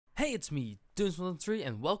Hey, it's me, Toons113,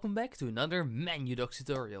 and welcome back to another MenuDocs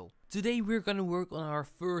tutorial. Today we're gonna work on our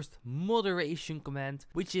first moderation command,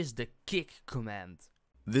 which is the kick command.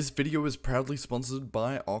 This video is proudly sponsored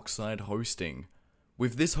by Oxide Hosting.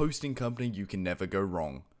 With this hosting company you can never go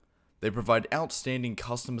wrong. They provide outstanding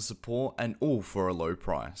customer support and all for a low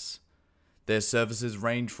price. Their services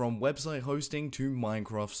range from website hosting to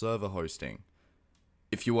Minecraft server hosting.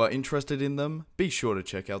 If you are interested in them, be sure to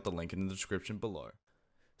check out the link in the description below.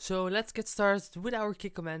 So let's get started with our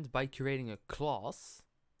kick command by creating a class.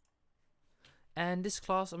 And this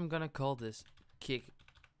class I'm gonna call this kick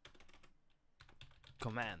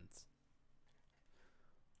command.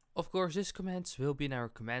 Of course, this command will be in our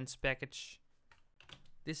commands package.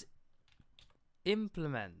 This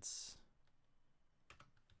implements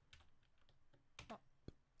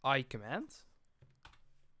I command.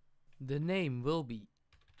 The name will be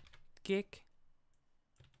kick.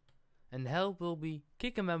 And help will be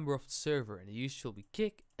kick a member of the server, and the use will be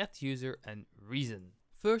kick, @user, and reason.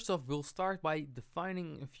 First off, we'll start by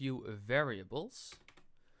defining a few variables.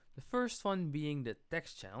 The first one being the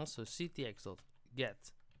text channel, so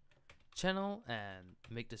ctx.get channel, and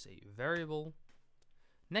make this a variable.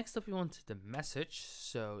 Next up, we want the message,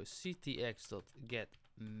 so ctx.get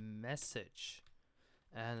message,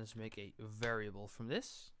 and let's make a variable from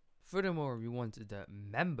this. Furthermore, we want the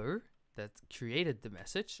member that created the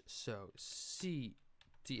message, so ctx.get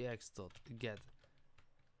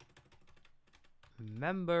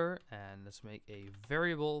member, and let's make a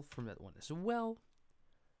variable from that one as well.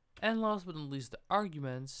 And last but not least, the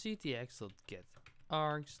argument ctx.get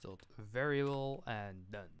args.variable,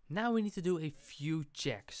 and done. Now we need to do a few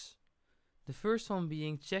checks. The first one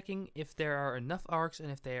being checking if there are enough args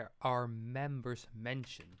and if there are members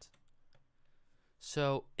mentioned.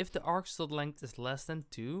 So if the args.length is less than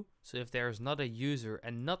 2, so if there is not a user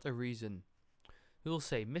and not a reason, we will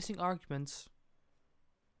say missing arguments.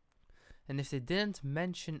 And if they didn't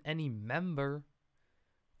mention any member,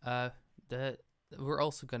 we're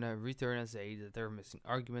also gonna return and say that they're missing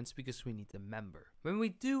arguments because we need a member. When we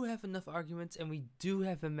do have enough arguments and we do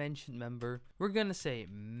have a mentioned member, we're gonna say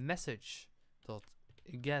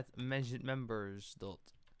message.get mentioned members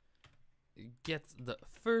get the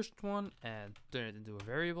first one and turn it into a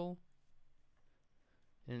variable,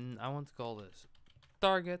 and I want to call this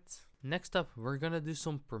target. Next up, we're gonna do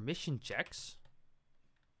some permission checks.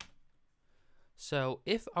 So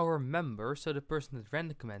if our member, so the person that ran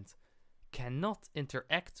the command, cannot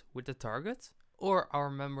interact with the target, or our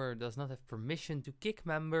member does not have permission to kick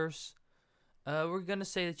members, we're gonna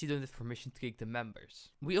say that you don't have permission to kick the members.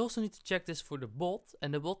 We also need to check this for the bot,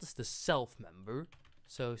 and the bot is the self member.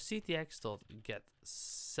 So ctx.get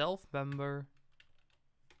self member.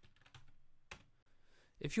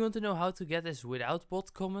 If you want to know how to get this without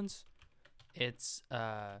bot comments, it's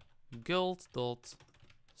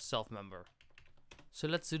guild.selfmember. So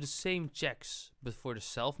let's do the same checks, but for the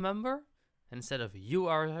self member. And instead of you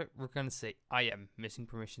are, we're gonna say I am missing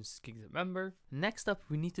permissions to kick the member. Next up,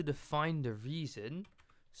 we need to define the reason.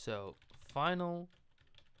 So final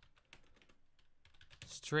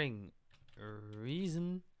string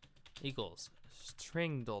reason equals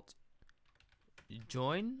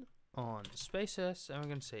string.join on spaces, and we're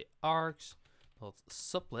going to say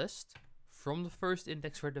args.sublist from the first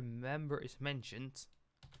index where the member is mentioned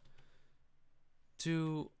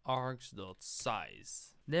to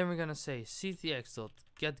args.size. Then we're going to say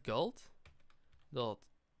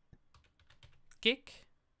ctx.getGold.kick,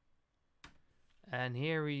 and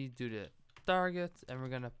here we do the target, and we're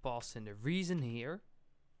going to pass in the reason here.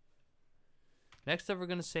 Next up, we're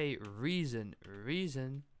going to say reason,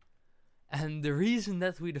 and the reason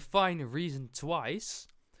that we define reason twice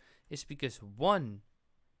is because one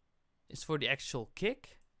is for the actual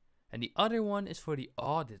kick and the other one is for the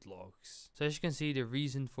audit logs. So as you can see, the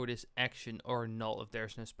reason for this action or null if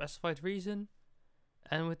there's no specified reason,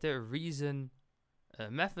 and with the reason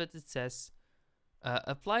method it says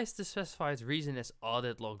applies the specified reason as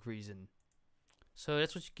audit log reason. So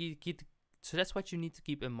that's what you need to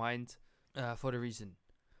keep in mind. For the reason.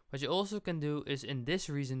 What you also can do is in this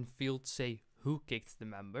reason field say who kicked the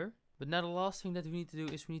member. But now the last thing that we need to do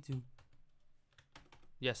is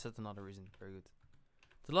yes, that's another reason. Very good.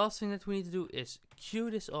 The last thing that we need to do is queue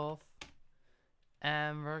this off,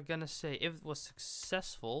 and we're gonna say if it was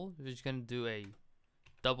successful, we're just gonna do a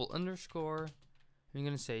double underscore. We're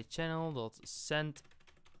gonna say channel.send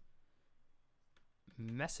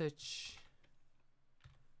message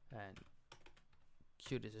and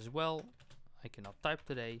queue this as well. I cannot type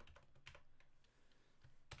today.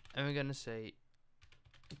 And we're gonna say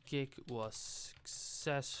kick was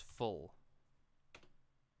successful.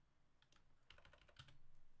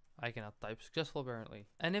 I cannot type successful apparently.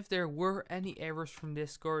 And if there were any errors from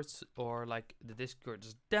Discord, or like the Discord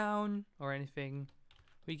is down or anything,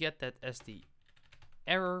 we get that as the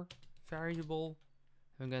error variable.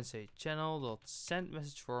 I'm gonna say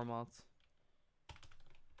channel.sendMessageFormat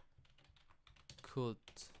could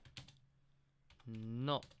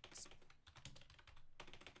not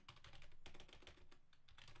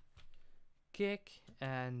kick,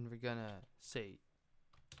 and we're gonna say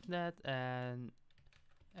that, and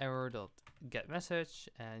error.getMessage,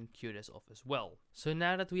 and queue this off as well. So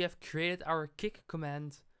now that we have created our kick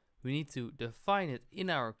command, we need to define it in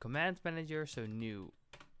our command manager, so new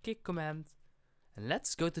kick command, and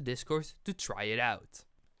let's go to Discord to try it out.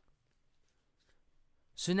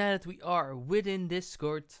 So now that we are within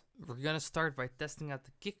Discord, we're gonna start by testing out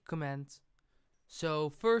the kick command. So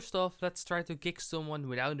first off, let's try to kick someone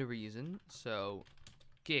without a reason. So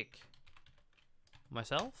kick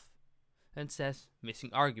myself, and it says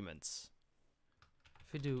missing arguments.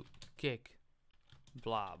 If we do kick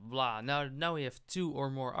blah blah, now we have 2 or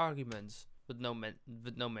more arguments but no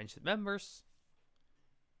mentioned members.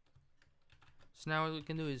 So now what we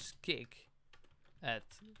can do is kick at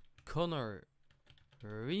Connor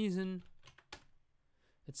reason.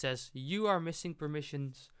 It says you are missing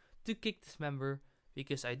permissions to kick this member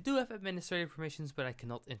because I do have administrative permissions but I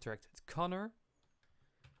cannot interact with Connor.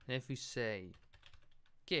 And if we say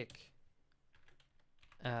kick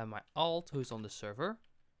my alt who's on the server,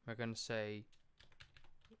 we're gonna say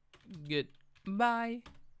goodbye.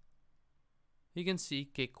 You can see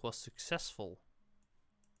kick was successful.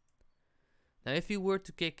 Now if you were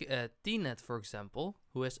to kick Tnet, for example,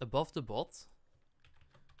 who is above the bot,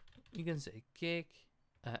 you can say kick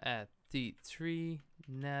at T3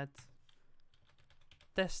 net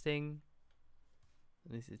testing.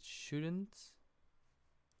 At least it shouldn't.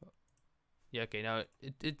 Yeah, okay, now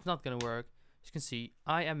it's not gonna work. As you can see,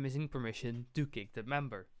 I am missing permission to kick the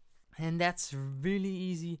member. And that's really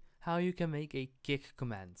easy how you can make a kick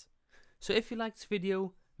command. So if you liked this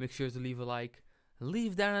video, make sure to leave a like.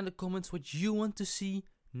 Leave down in the comments what you want to see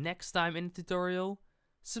next time in the tutorial.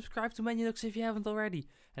 Subscribe to MenuDocs if you haven't already.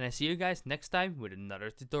 And I see you guys next time with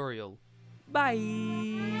another tutorial.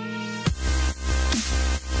 Bye!